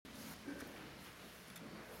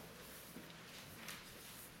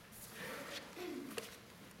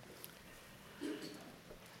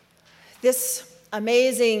This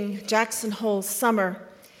amazing Jackson Hole summer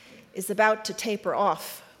is about to taper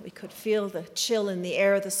off. We could feel the chill in the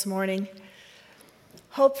air this morning.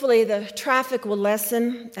 Hopefully the traffic will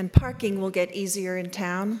lessen and parking will get easier in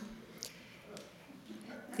town.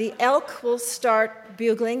 The elk will start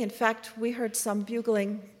bugling. In fact, we heard some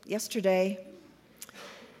bugling yesterday.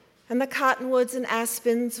 And the cottonwoods and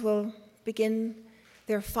aspens will begin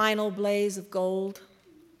their final blaze of gold.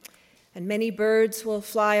 And many birds will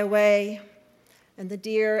fly away, and the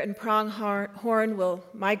deer and pronghorn will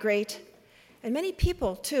migrate, and many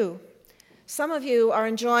people, too. Some of you are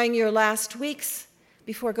enjoying your last weeks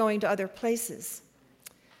before going to other places.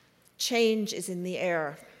 Change is in the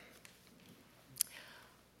air.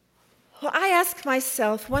 Well,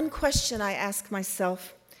 one question I ask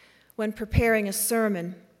myself when preparing a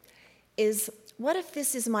sermon is, what if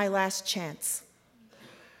this is my last chance?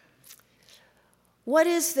 What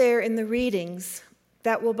is there in the readings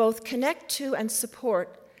that will both connect to and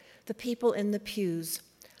support the people in the pews?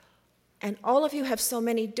 And all of you have so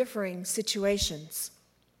many differing situations.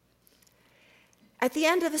 At the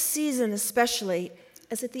end of a season, especially,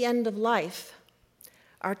 as at the end of life,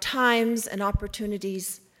 our times and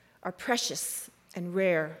opportunities are precious and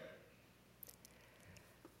rare.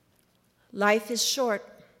 Life is short,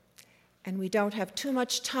 and we don't have too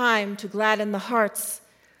much time to gladden the hearts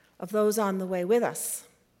of those on the way with us.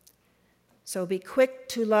 So be quick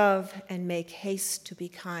to love and make haste to be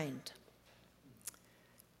kind.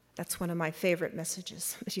 That's one of my favorite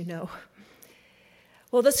messages, as you know.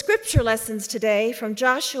 Well, the scripture lessons today from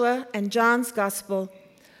Joshua and John's Gospel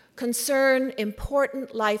concern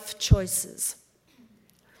important life choices.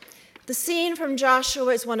 The scene from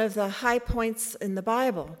Joshua is one of the high points in the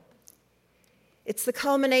Bible. It's the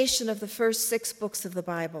culmination of the first 6 books of the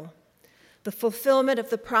Bible, the fulfillment of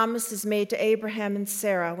the promises made to Abraham and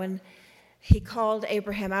Sarah when he called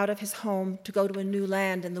Abraham out of his home to go to a new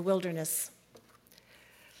land in the wilderness.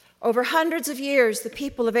 Over hundreds of years, the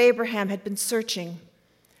people of Abraham had been searching.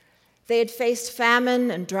 They had faced famine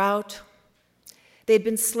and drought. They had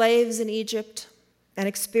been slaves in Egypt and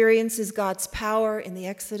experiences God's power in the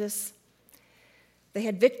Exodus. They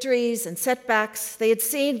had victories and setbacks. They had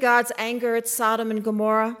seen God's anger at Sodom and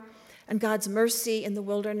Gomorrah and God's mercy in the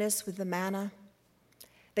wilderness with the manna.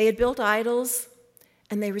 They had built idols,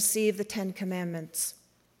 and they received the 10 Commandments.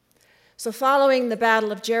 So following the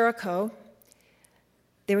Battle of Jericho,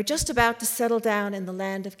 they were just about to settle down in the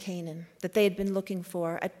land of Canaan that they had been looking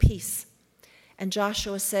for at peace. And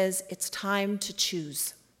Joshua says, it's time to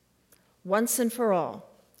choose, once and for all.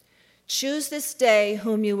 Choose this day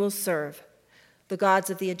whom you will serve, the gods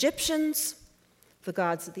of the Egyptians, the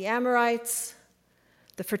gods of the Amorites,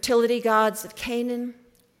 the fertility gods of Canaan,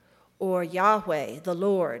 or Yahweh, the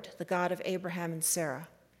Lord, the God of Abraham and Sarah.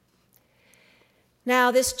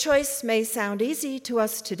 Now, this choice may sound easy to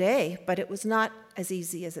us today, but it was not as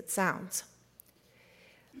easy as it sounds.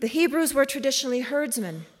 The Hebrews were traditionally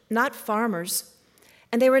herdsmen, not farmers,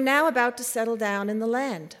 and they were now about to settle down in the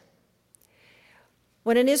land.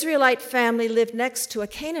 When an Israelite family lived next to a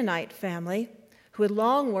Canaanite family who had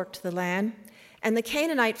long worked the land, and the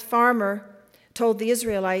Canaanite farmer told the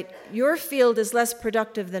Israelite, your field is less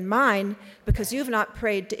productive than mine because you've not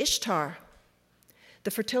prayed to Ishtar,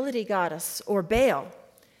 the fertility goddess, or Baal.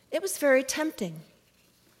 It was very tempting.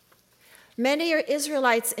 Many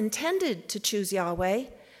Israelites intended to choose Yahweh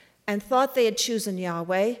and thought they had chosen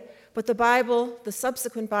Yahweh, but the Bible, the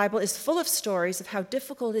subsequent Bible, is full of stories of how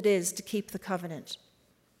difficult it is to keep the covenant.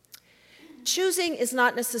 Choosing is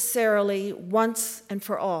not necessarily once and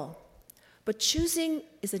for all, but choosing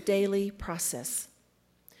is a daily process.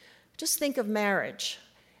 Just think of marriage.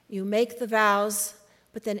 You make the vows,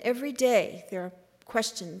 but then every day there are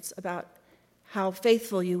questions about how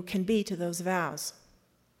faithful you can be to those vows.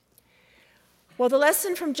 Well, the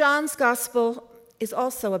lesson from John's Gospel is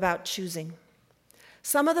also about choosing.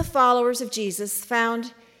 Some of the followers of Jesus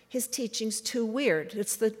found his teachings too weird.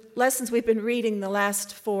 It's the lessons we've been reading the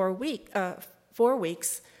last 4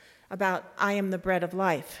 weeks about I am the bread of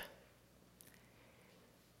life.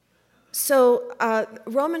 So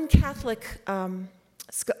Roman Catholic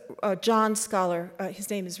John scholar, his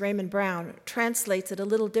name is Raymond Brown, translates it a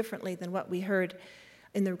little differently than what we heard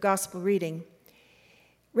in the gospel reading.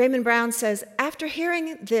 Raymond Brown says, after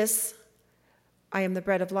hearing this, I am the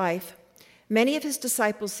bread of life, many of his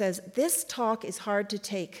disciples says, this talk is hard to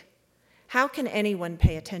take. How can anyone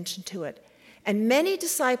pay attention to it? And many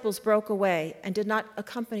disciples broke away and did not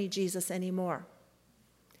accompany Jesus anymore.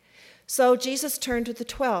 So Jesus turned to the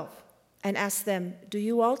 12 and asked them, do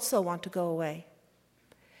you also want to go away?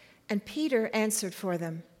 And Peter answered for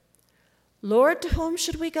them, Lord, to whom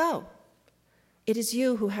should we go? It is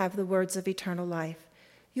you who have the words of eternal life.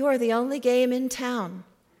 You are the only game in town.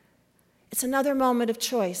 It's another moment of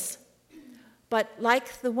choice. But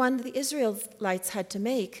like the one the Israelites had to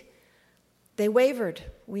make, they wavered.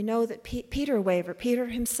 We know that Peter wavered. Peter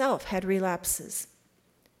himself had relapses.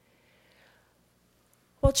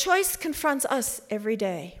 Well, choice confronts us every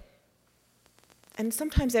day, and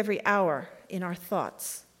sometimes every hour in our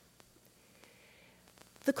thoughts.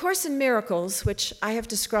 The Course in Miracles, which I have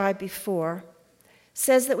described before,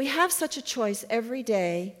 says that we have such a choice every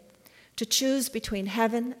day to choose between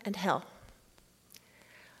heaven and hell.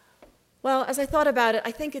 Well, as I thought about it,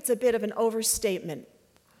 I think it's a bit of an overstatement.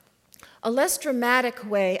 A less dramatic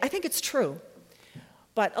way, I think it's true,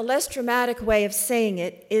 but a less dramatic way of saying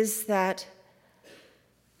it is that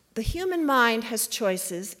the human mind has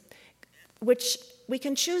choices which we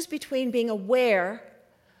can choose between being aware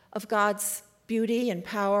of God's beauty and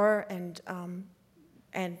power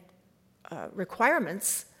and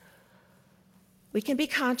requirements. We can be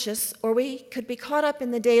conscious, or we could be caught up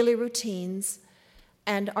in the daily routines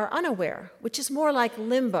and are unaware, which is more like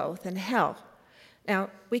limbo than hell. Now,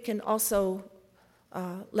 we can also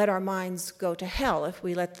let our minds go to hell if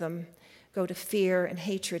we let them go to fear and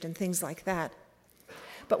hatred and things like that.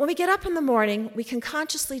 But when we get up in the morning, we can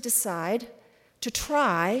consciously decide to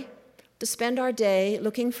try to spend our day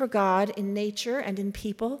looking for God in nature and in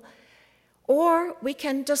people, or we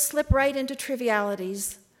can just slip right into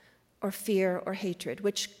trivialities or fear or hatred,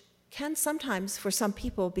 which can sometimes, for some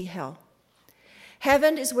people, be hell.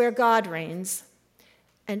 Heaven is where God reigns,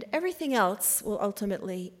 and everything else will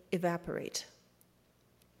ultimately evaporate.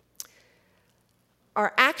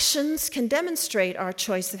 Our actions can demonstrate our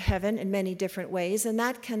choice of heaven in many different ways, and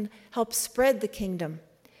that can help spread the kingdom.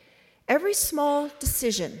 Every small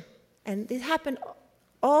decision, and it happened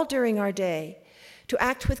all during our day, to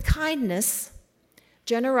act with kindness,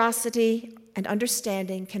 generosity, and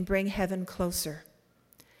understanding can bring heaven closer.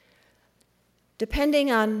 Depending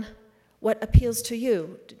on what appeals to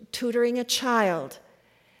you, tutoring a child,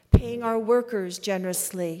 paying our workers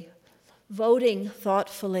generously, voting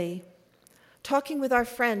thoughtfully, talking with our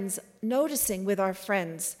friends, noticing with our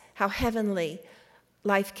friends how heavenly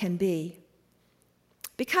life can be,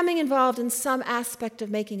 becoming involved in some aspect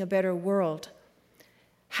of making a better world,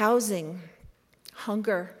 housing,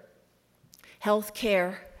 hunger, health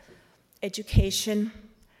care, education,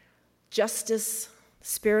 justice,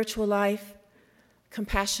 spiritual life,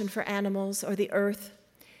 compassion for animals or the earth.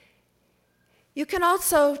 You can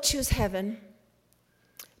also choose heaven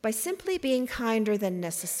by simply being kinder than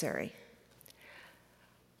necessary.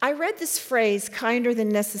 I read this phrase, kinder than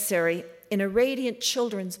necessary, in a Radiant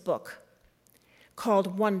children's book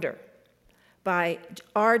called Wonder by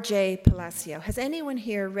R.J. Palacio. Has anyone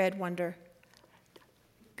here read Wonder?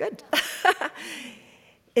 Good.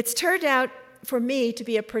 It's turned out for me to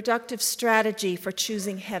be a productive strategy for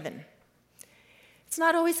choosing heaven. It's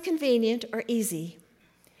not always convenient or easy.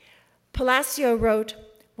 Palacio wrote,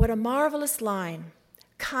 "What a marvelous line,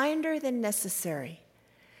 kinder than necessary.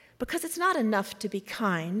 Because it's not enough to be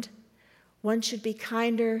kind, one should be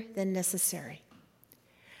kinder than necessary."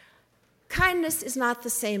 Kindness is not the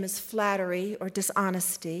same as flattery or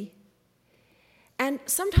dishonesty, and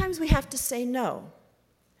sometimes we have to say no,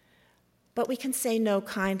 but we can say no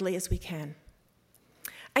kindly as we can.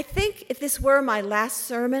 I think if this were my last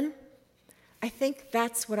sermon, I think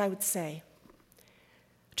that's what I would say.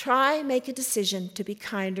 Make a decision to be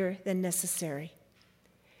kinder than necessary.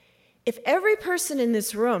 If every person in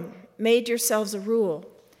this room made yourselves a rule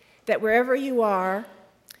that wherever you are,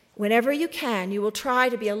 whenever you can, you will try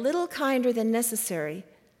to be a little kinder than necessary,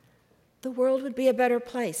 the world would be a better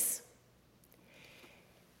place.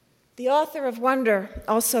 The author of Wonder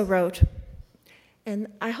also wrote,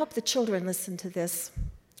 and I hope the children listen to this,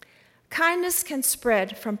 "Kindness can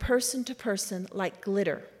spread from person to person like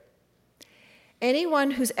glitter.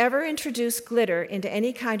 Anyone who's ever introduced glitter into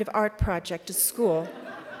any kind of art project at school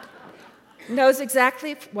knows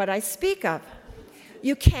exactly what I speak of.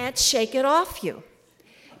 You can't shake it off you.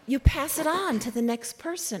 You pass it on to the next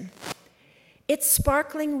person. Its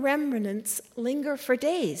sparkling remnants linger for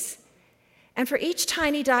days. And for each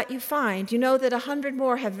tiny dot you find, you know that 100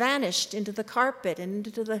 more have vanished into the carpet and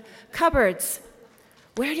into the cupboards.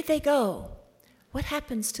 Where did they go? What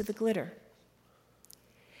happens to the glitter?"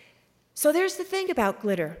 So there's the thing about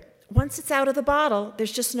glitter. Once it's out of the bottle,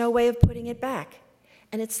 there's just no way of putting it back.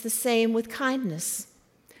 And it's the same with kindness.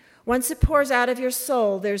 Once it pours out of your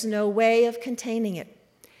soul, there's no way of containing it.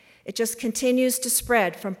 It just continues to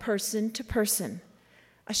spread from person to person,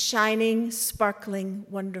 a shining, sparkling,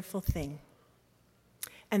 wonderful thing.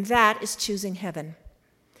 And that is choosing heaven.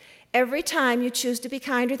 Every time you choose to be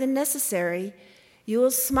kinder than necessary, you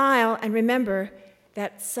will smile and remember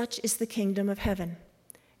that such is the kingdom of heaven,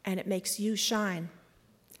 and it makes you shine.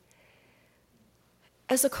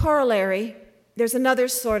 As a corollary, there's another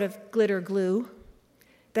sort of glitter glue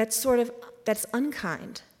that's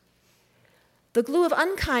unkind. The glue of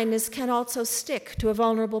unkindness can also stick to a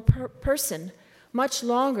vulnerable person much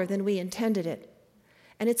longer than we intended it,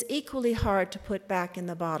 and it's equally hard to put back in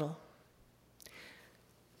the bottle.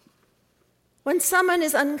 When someone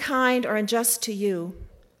is unkind or unjust to you,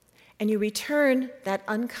 and you return that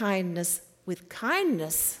unkindness with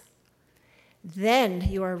kindness, then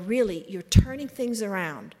you're turning things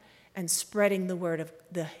around and spreading the word of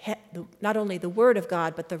not only the word of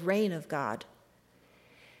God, but the reign of God.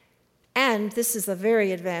 And this is a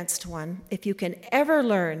very advanced one. If you can ever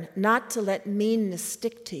learn not to let meanness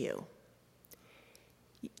stick to you,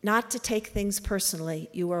 not to take things personally,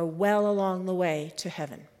 you are well along the way to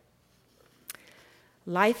heaven.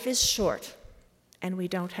 Life is short, and we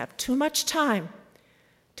don't have too much time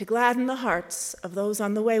to gladden the hearts of those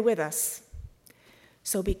on the way with us.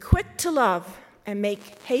 So be quick to love and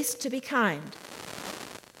make haste to be kind,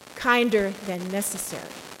 kinder than necessary.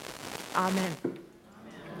 Amen.